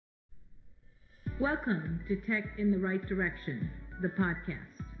Welcome to Tech in the Right Direction, the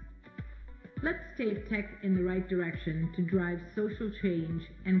podcast. Let's take tech in the right direction to drive social change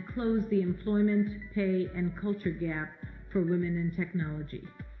and close the employment, pay, and culture gap for women in technology.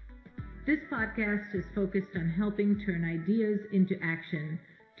 This podcast is focused on helping turn ideas into action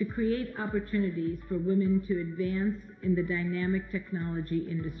to create opportunities for women to advance in the dynamic technology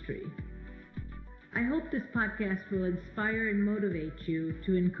industry. I hope this podcast will inspire and motivate you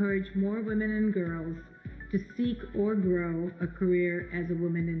to encourage more women and girls to seek or grow a career as a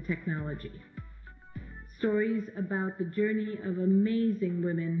woman in technology. Stories about the journey of amazing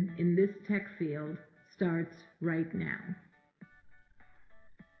women in this tech field starts right now.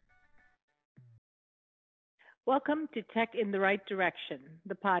 Welcome to Tech in the Right Direction,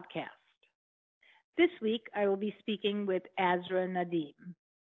 the podcast. This week, I will be speaking with Azra Nadeem.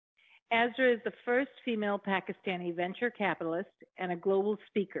 Azra is the first female Pakistani venture capitalist and a global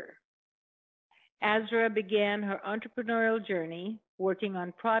speaker. Azra began her entrepreneurial journey working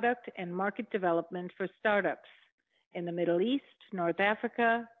on product and market development for startups in the Middle East, North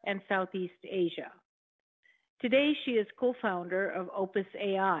Africa, and Southeast Asia. Today, she is co-founder of Opus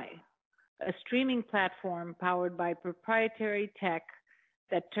AI, a streaming platform powered by proprietary tech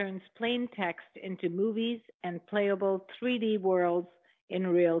that turns plain text into movies and playable 3D worlds in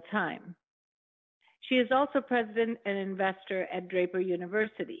real time. She is also president and investor at Draper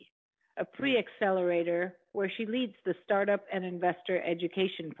University, a pre-accelerator where she leads the startup and investor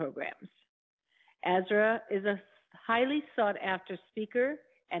education programs. Azra is a highly sought-after speaker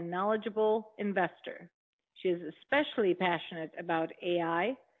and knowledgeable investor. She is especially passionate about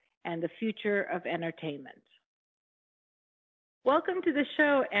AI and the future of entertainment. Welcome to the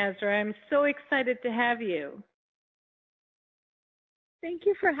show, Azra. I'm so excited to have you. Thank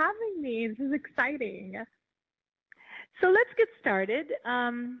you for having me. This is exciting. So let's get started.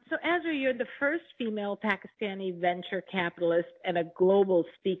 So Azra, you're the first female Pakistani venture capitalist and a global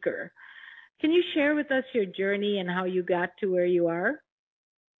speaker. Can you share with us your journey and how you got to where you are?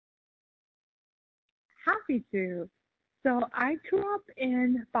 Happy to. So I grew up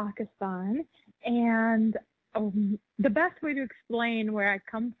in Pakistan, and the best way to explain where I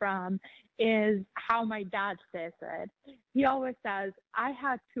come from is how my dad says it. He always says, I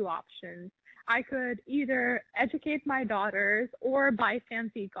had two options. I could either educate my daughters or buy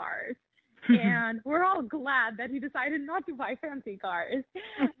fancy cars. And we're all glad that he decided not to buy fancy cars.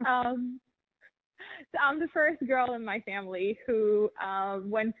 So I'm the first girl in my family who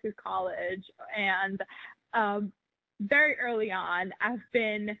went to college, and very early on, I've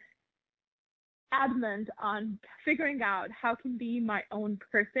been adamant on figuring out how I can be my own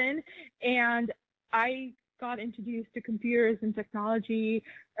person. And I got introduced to computers and technology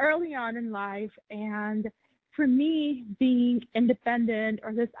early on in life. And for me, being independent,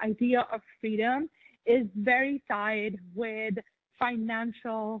 or this idea of freedom, is very tied with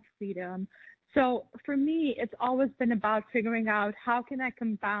financial freedom. So for me, it's always been about figuring out how can I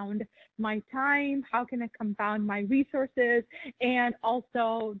compound my time, how can I compound my resources, and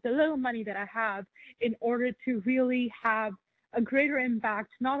also the little money that I have in order to really have a greater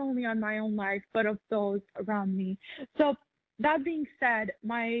impact, not only on my own life, but of those around me. So that being said,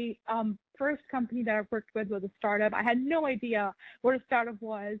 my first company that I worked with was a startup. I had no idea what a startup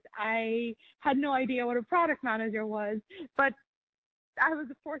was. I had no idea what a product manager was, but I was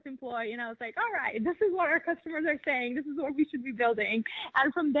the fourth employee, and I was like, all right, this is what our customers are saying. This is what we should be building.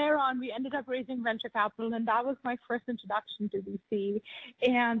 And from there on, we ended up raising venture capital, and that was my first introduction to VC.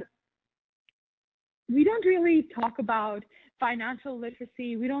 And we don't really talk about financial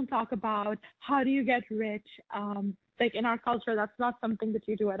literacy. We don't talk about how do you get rich. Like in our culture, that's not something that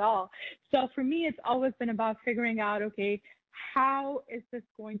you do at all. So for me, it's always been about figuring out, okay, how is this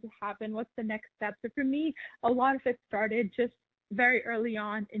going to happen? What's the next step? So for me, a lot of it started just very early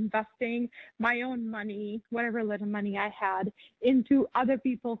on investing my own money, whatever little money I had, into other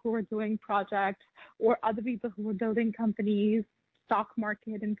people who were doing projects or other people who were building companies, stock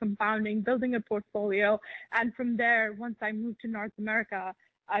market and compounding, building a portfolio. And from there, once I moved to North America,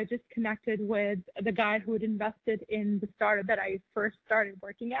 I just connected with the guy who had invested in the startup that I first started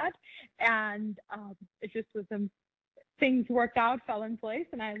working at. And it just was things worked out, fell in place,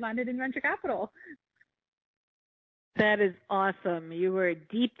 and I landed in venture capital. That is awesome. You were a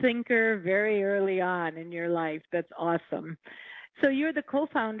deep thinker very early on in your life. That's awesome. So you're the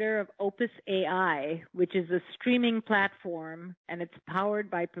co-founder of Opus AI, which is a streaming platform, and it's powered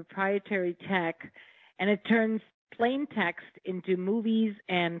by proprietary tech, and it turns plain text into movies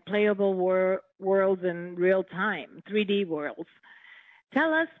and playable worlds in real time, 3D worlds.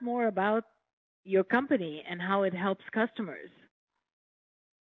 Tell us more about your company and how it helps customers.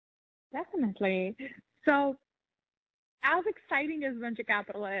 Definitely. So, as exciting as venture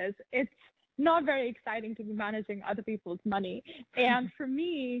capital is, it's not very exciting to be managing other people's money. And for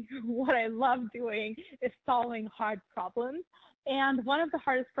me, what I love doing is solving hard problems. And one of the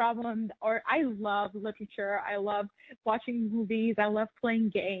hardest problems, or I love literature, I love watching movies, I love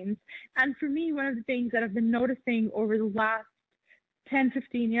playing games. And for me, one of the things that I've been noticing over the last 10,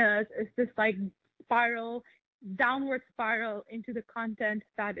 15 years is this like spiral, downward spiral into the content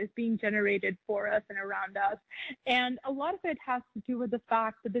that is being generated for us and around us. And a lot of it has to do with the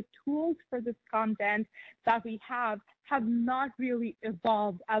fact that the tools for this content that we have not really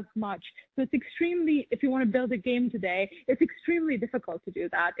evolved as much. So it's extremely, if you want to build a game today, it's extremely difficult to do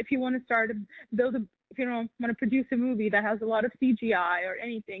that. If you want to if you want to produce a movie that has a lot of CGI or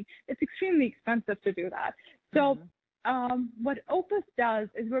anything, it's extremely expensive to do that. So what Opus does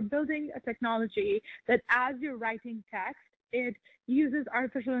is we're building a technology that as you're writing text, it uses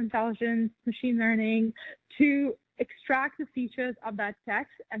artificial intelligence, machine learning to extract the features of that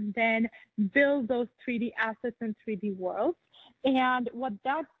text and then build those 3D assets in 3D worlds. And what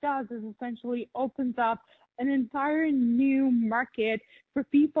that does is essentially opens up an entire new market for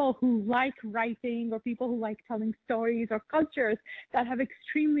people who like writing or people who like telling stories or cultures that have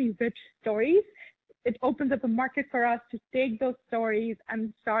extremely rich stories. It opens up a market for us to take those stories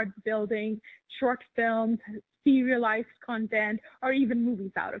and start building short films, serialized content, or even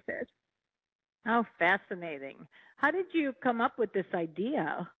movies out of it. How fascinating. How did you come up with this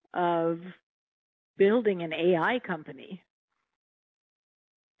idea of building an AI company?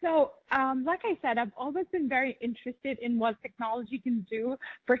 So, like I said, I've always been very interested in what technology can do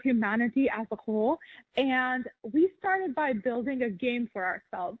for humanity as a whole. And we started by building a game for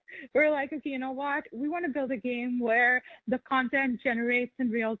ourselves. We're like, okay, you know what? We want to build a game where the content generates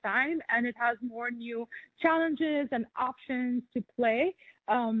in real time and it has more new challenges and options to play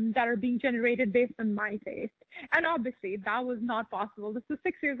that are being generated based on my taste. And obviously, that was not possible. This was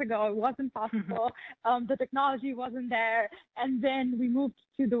 6 years ago. It wasn't possible. The technology wasn't there. And then we moved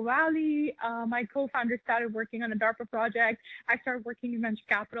to the Valley. My co-founder started working on a DARPA project. I started working in venture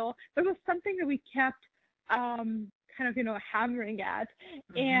capital. It was something that we kept hammering at.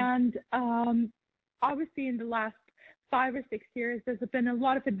 And obviously, in the last 5 or 6 years, there's been a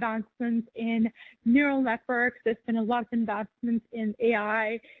lot of advancements in neural networks. There's been a lot of advancements in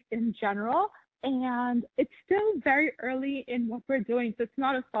AI in general. And it's still very early in what we're doing. So it's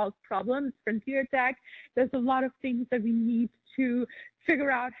not a solved problem. It's frontier tech. There's a lot of things that we need to figure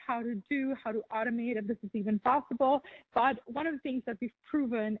out how to do, how to automate, if this is even possible. But one of the things that we've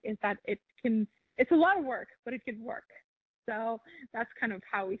proven is that it's a lot of work, but it can work. So that's kind of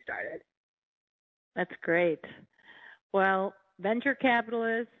how we started. That's great. Well, venture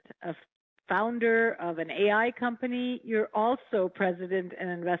capitalist, a founder of an AI company, you're also president and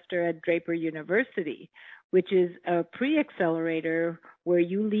investor at Draper University, which is a pre-accelerator where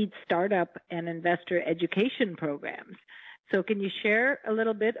you lead startup and investor education programs. So can you share a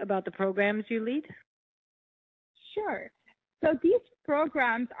little bit about the programs you lead? Sure. So these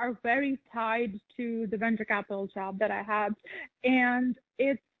programs are very tied to the venture capital job that I have, and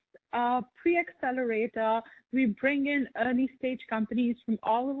it's a pre-accelerator. We bring in early stage companies from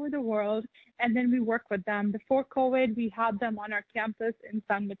all over the world, and then we work with them. Before COVID, we had them on our campus in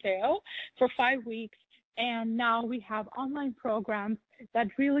San Mateo for 5 weeks. And now we have online programs that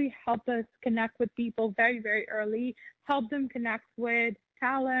really help us connect with people very, very early, help them connect with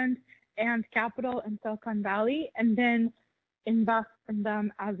talent and capital in Silicon Valley, and then invest in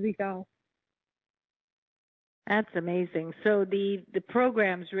them as we go. That's amazing. So the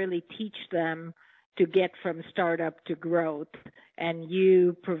programs really teach them to get from startup to growth, and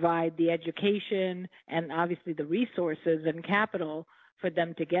you provide the education and obviously the resources and capital for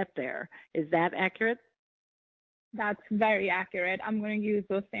them to get there. Is that accurate? That's very accurate. I'm going to use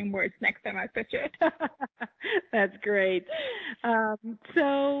those same words next time I pitch it. That's great.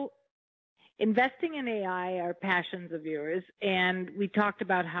 So investing in AI are passions of yours, and we talked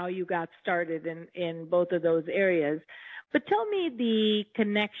about how you got started in both of those areas. But tell me the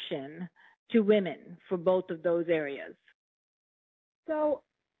connection to women for both of those areas. So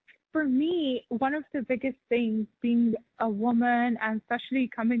for me, one of the biggest things being a woman, and especially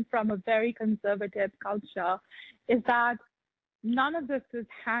coming from a very conservative culture, is that none of this is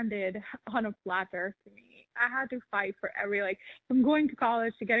handed on a platter to me. I had to fight for from going to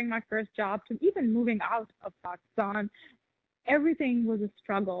college to getting my first job to even moving out of Pakistan. Everything was a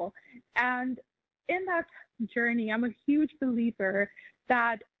struggle. And in that journey, I'm a huge believer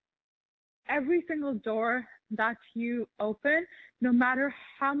that every single door that you open, no matter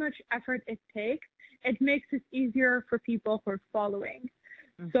how much effort it takes, it makes it easier for people who are following.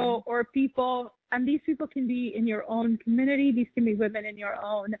 So, or people, and these people can be in your own community, these can be women in your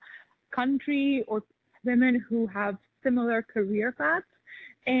own country, or women who have similar career paths.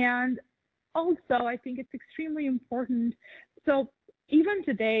 And also, I think it's extremely important. So, even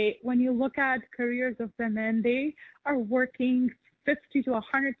today, when you look at careers of women, they are working 50 to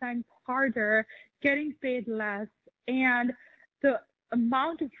 100 times harder, getting paid less, and the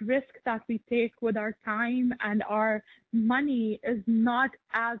amount of risk that we take with our time and our money is not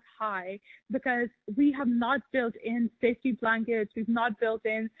as high because we have not built in safety blankets, we've not built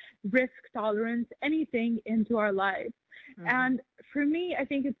in risk tolerance, anything into our lives. And for me, I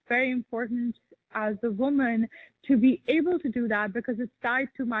think it's very important as a woman to be able to do that because it's tied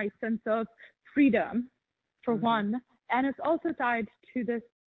to my sense of freedom, for one, and it's also tied to this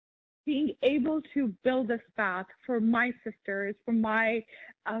being able to build this path for my sisters, for my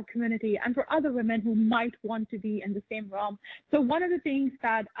community, and for other women who might want to be in the same realm. So one of the things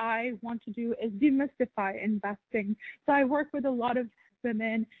that I want to do is demystify investing. So I work with a lot of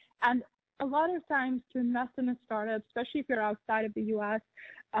women, and a lot of times to invest in a startup, especially if you're outside of the US,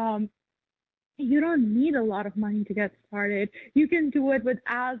 you don't need a lot of money to get started. You can do it with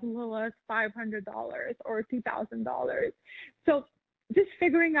as low as $500 or $2,000. So just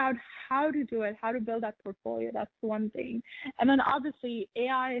figuring out how to do it, how to build that portfolio, that's one thing. And then obviously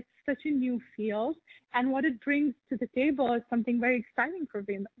AI is such a new field, and what it brings to the table is something very exciting for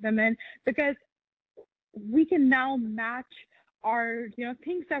women because we can now match our,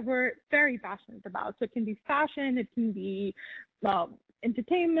 things that we're very passionate about. So it can be fashion, it can be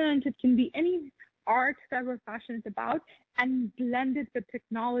entertainment, it can be any art that we're passionate about, and blend it with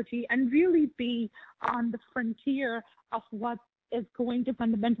technology and really be on the frontier of what is going to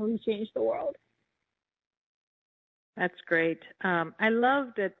fundamentally change the world. That's great. I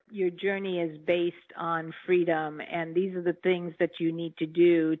love that your journey is based on freedom, and these are the things that you need to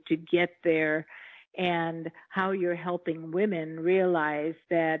do to get there, and how you're helping women realize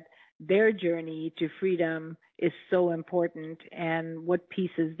that their journey to freedom is so important and what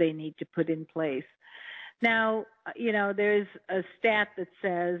pieces they need to put in place. Now, there's a stat that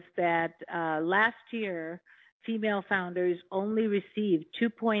says that last year, female founders only received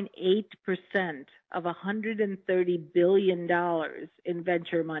 2.8% of $130 billion in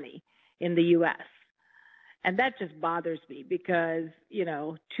venture money in the U.S. And that just bothers me because,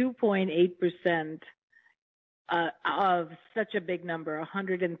 2.8% of such a big number,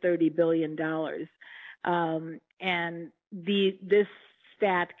 $130 billion. And this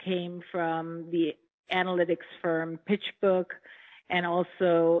stat came from the analytics firm PitchBook, and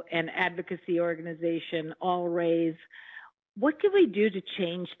also an advocacy organization, All Raise. What can we do to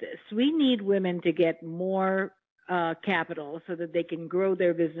change this? We need women to get more capital so that they can grow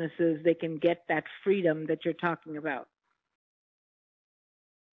their businesses, they can get that freedom that you're talking about.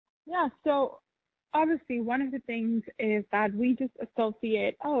 Yeah, so obviously one of the things is that we just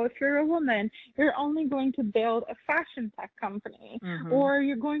associate, if you're a woman, you're only going to build a fashion tech company, or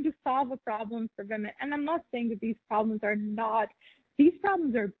you're going to solve a problem for women. And I'm not saying that these problems are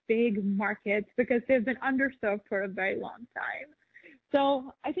big markets because they've been underserved for a very long time.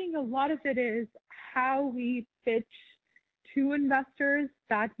 So I think a lot of it is how we pitch to investors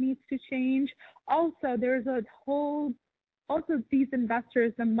that needs to change. Also, these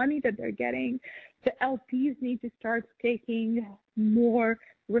investors, the money that they're getting, the LPs need to start taking more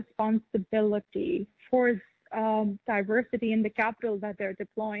responsibility for diversity in the capital that they're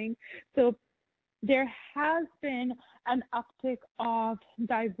deploying. So there has been an uptick of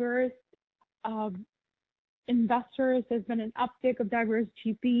diverse investors. There's been an uptick of diverse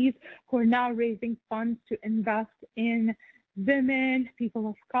GPs who are now raising funds to invest in women, people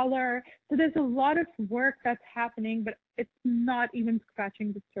of color. So there's a lot of work that's happening, but it's not even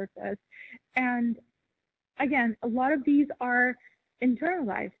scratching the surface. And again, a lot of these are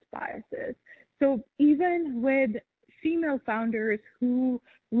internalized biases. So even with female founders who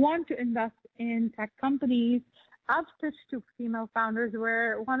want to invest in tech companies, I've pitched to female founders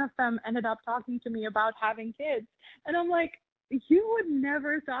where one of them ended up talking to me about having kids. And I'm like, you would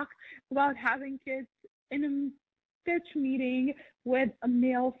never talk about having kids in a pitch meeting with a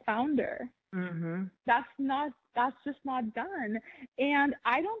male founder. That's just not done. And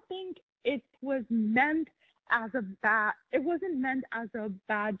I don't think it wasn't meant as a bad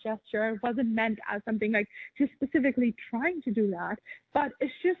gesture. It wasn't meant as something like just specifically trying to do that. But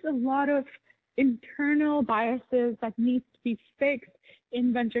it's just a lot of internal biases that needs to be fixed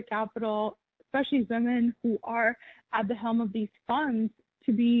in venture capital, especially women who are at the helm of these funds,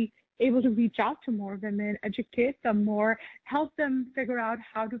 to be able to reach out to more women, educate them more, help them figure out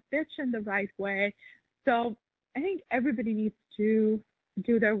how to pitch in the right way. So I think everybody needs to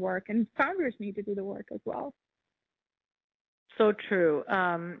to do their work, and founders need to do the work as well. So true.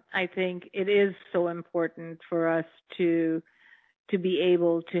 I think it is so important for us to be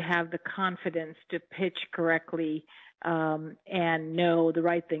able to have the confidence to pitch correctly and know the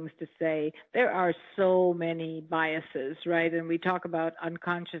right things to say. There are so many biases, right? And we talk about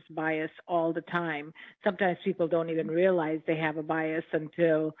unconscious bias all the time. Sometimes people don't even realize they have a bias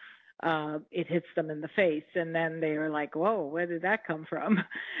until it hits them in the face, and then they are like, whoa, where did that come from?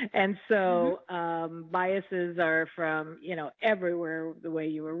 And so biases are from, everywhere, the way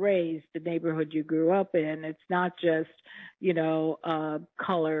you were raised, the neighborhood you grew up in. It's not just,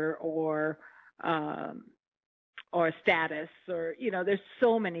 color or status or, there's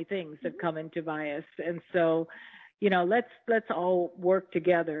so many things that come into bias. And so, let's all work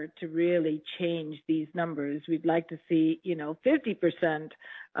together to really change these numbers. We'd like to see, 50%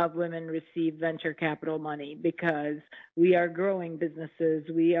 of women receive venture capital money, because we are growing businesses.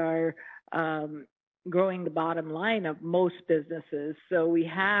 We are growing the bottom line of most businesses. So we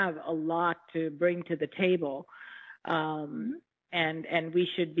have a lot to bring to the table, and we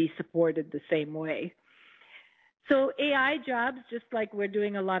should be supported the same way. So AI jobs, just like we're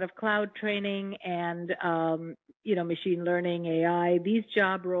doing a lot of cloud training and, machine learning, AI, these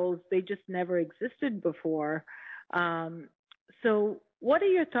job roles, they just never existed before. So what are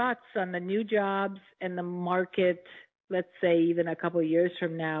your thoughts on the new jobs and the market, let's say even a couple of years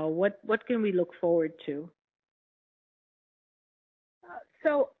from now? What can we look forward to?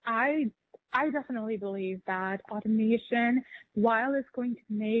 So I definitely believe that automation, while it's going to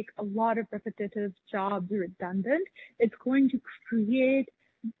make a lot of repetitive jobs redundant, it's going to create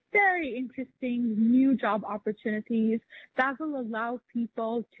very interesting new job opportunities that will allow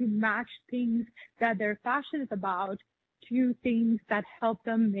people to match things that they're passionate about to things that help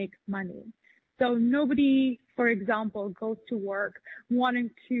them make money. So nobody, for example, goes to work wanting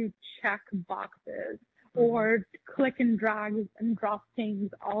to check boxes or click and drag and drop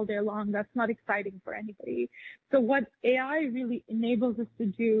things all day long. That's not exciting for anybody. So what AI really enables us to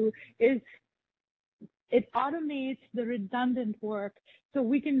do is it automates the redundant work, so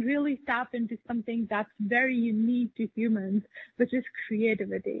we can really tap into something that's very unique to humans, which is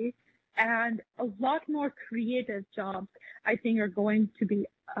creativity. And a lot more creative jobs, I think, are going to be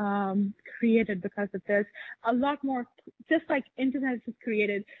created because of this. A lot more, just like internet has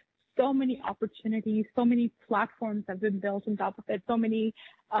created so many opportunities, so many platforms have been built on top of it, so many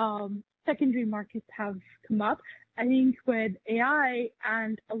secondary markets have come up. I think with AI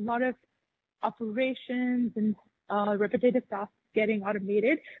and a lot of operations and repetitive tasks getting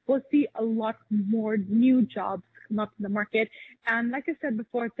automated, we'll see a lot more new jobs come up in the market. And like I said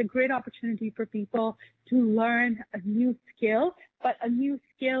before, it's a great opportunity for people to learn a new skill, but a new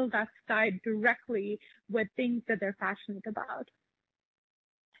skill that's tied directly with things that they're passionate about.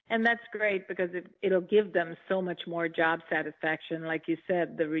 And that's great, because it'll give them so much more job satisfaction. Like you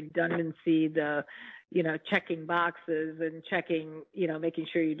said, the redundancy, the, checking boxes and checking, making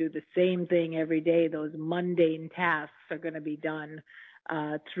sure you do the same thing every day. Those mundane tasks are going to be done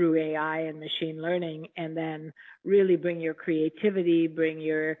through AI and machine learning, and then really bring your creativity, bring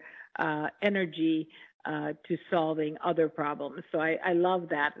your energy to solving other problems. So I love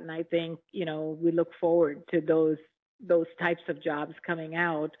that. And I think, we look forward to those types of jobs coming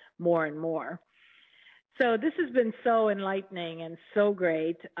out more and more. So this has been so enlightening and so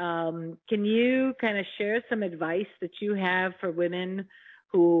great. Can you kind of share some advice that you have for women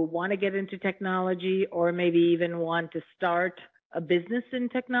who want to get into technology, or maybe even want to start a business in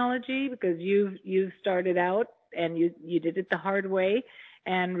technology? Because you've started out and you did it the hard way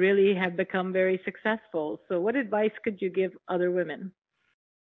and really have become very successful. So what advice could you give other women?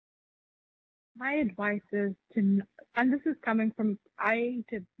 My advice is to, and this is coming from, I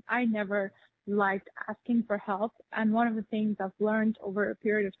never liked asking for help. And one of the things I've learned over a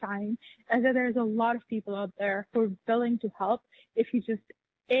period of time is that there's a lot of people out there who are willing to help if you just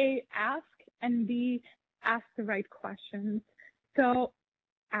A, ask, and B, ask the right questions. So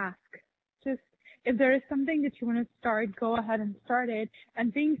ask. Just, if there is something that you want to start, go ahead and start it.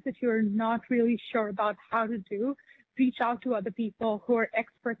 And things that you're not really sure about how to do, reach out to other people who are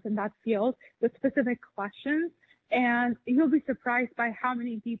experts in that field with specific questions, and you'll be surprised by how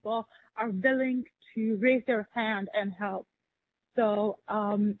many people are willing to raise their hand and help. So,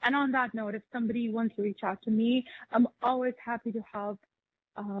 and on that note, if somebody wants to reach out to me, I'm always happy to help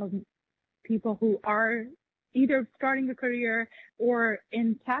people who are either starting a career or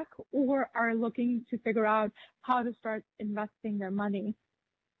in tech, or are looking to figure out how to start investing their money.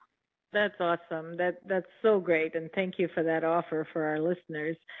 That's awesome. That's so great, and thank you for that offer for our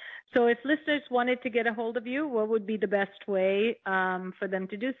listeners. So, if listeners wanted to get a hold of you, what would be the best way for them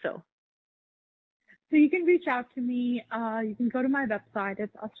to do so? So you can reach out to me. You can go to my website.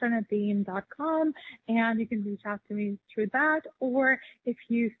 It's asranadeem.com, and you can reach out to me through that. Or if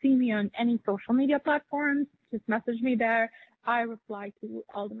you see me on any social media platforms, just message me there. I reply to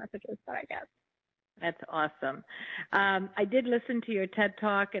all the messages that I get. That's awesome. I did listen to your TED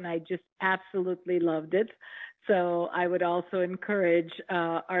Talk, and I just absolutely loved it. So I would also encourage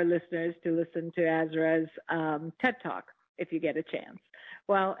our listeners to listen to Azra's TED Talk if you get a chance.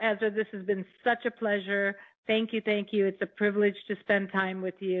 Well, Azra, this has been such a pleasure. Thank you. It's a privilege to spend time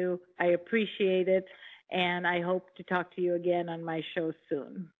with you. I appreciate it, and I hope to talk to you again on my show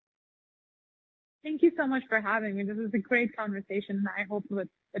soon. Thank you so much for having me. This is a great conversation, and I hope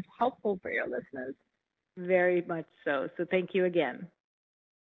it's helpful for your listeners. Very much so. So thank you again.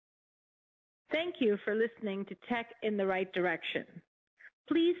 Thank you for listening to Tech in the Right Direction.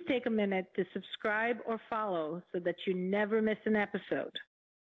 Please take a minute to subscribe or follow so that you never miss an episode.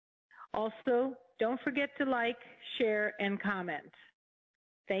 Also, don't forget to like, share, and comment.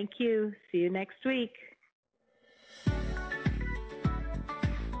 Thank you. See you next week.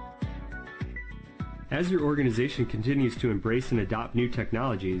 As your organization continues to embrace and adopt new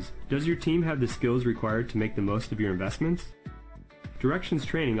technologies, does your team have the skills required to make the most of your investments? Directions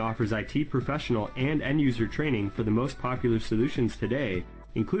Training offers IT professional and end-user training for the most popular solutions today,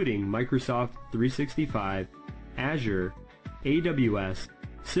 including Microsoft 365, Azure, AWS,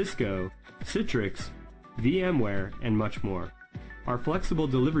 Cisco, Citrix, VMware, and much more. Our flexible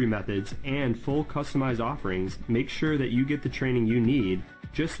delivery methods and full customized offerings make sure that you get the training you need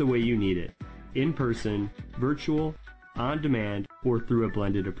just the way you need it. In person, virtual, on demand, or through a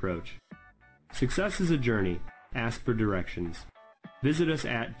blended approach. Success is a journey. Ask for directions. Visit us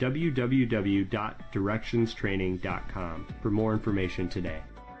at www.directionstraining.com for more information today.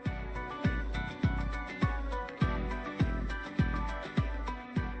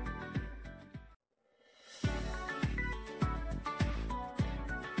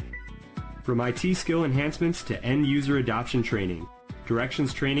 From IT skill enhancements to end-user adoption training,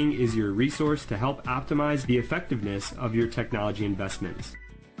 Directions Training is your resource to help optimize the effectiveness of your technology investments.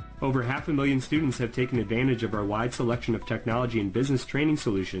 Over 500,000 students have taken advantage of our wide selection of technology and business training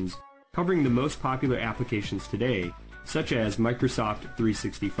solutions, covering the most popular applications today, such as Microsoft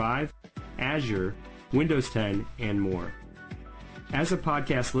 365, Azure, Windows 10, and more. As a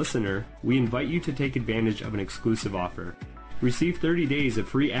podcast listener, we invite you to take advantage of an exclusive offer. Receive 30 days of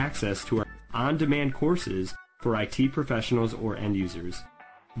free access to our on-demand courses for IT professionals or end users.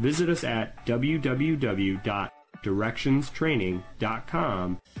 Visit us at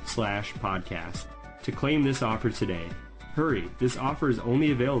www.directionstraining.com/podcast to claim this offer today. Hurry, this offer is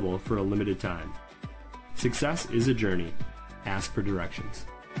only available for a limited time. Success is a journey. Ask for directions.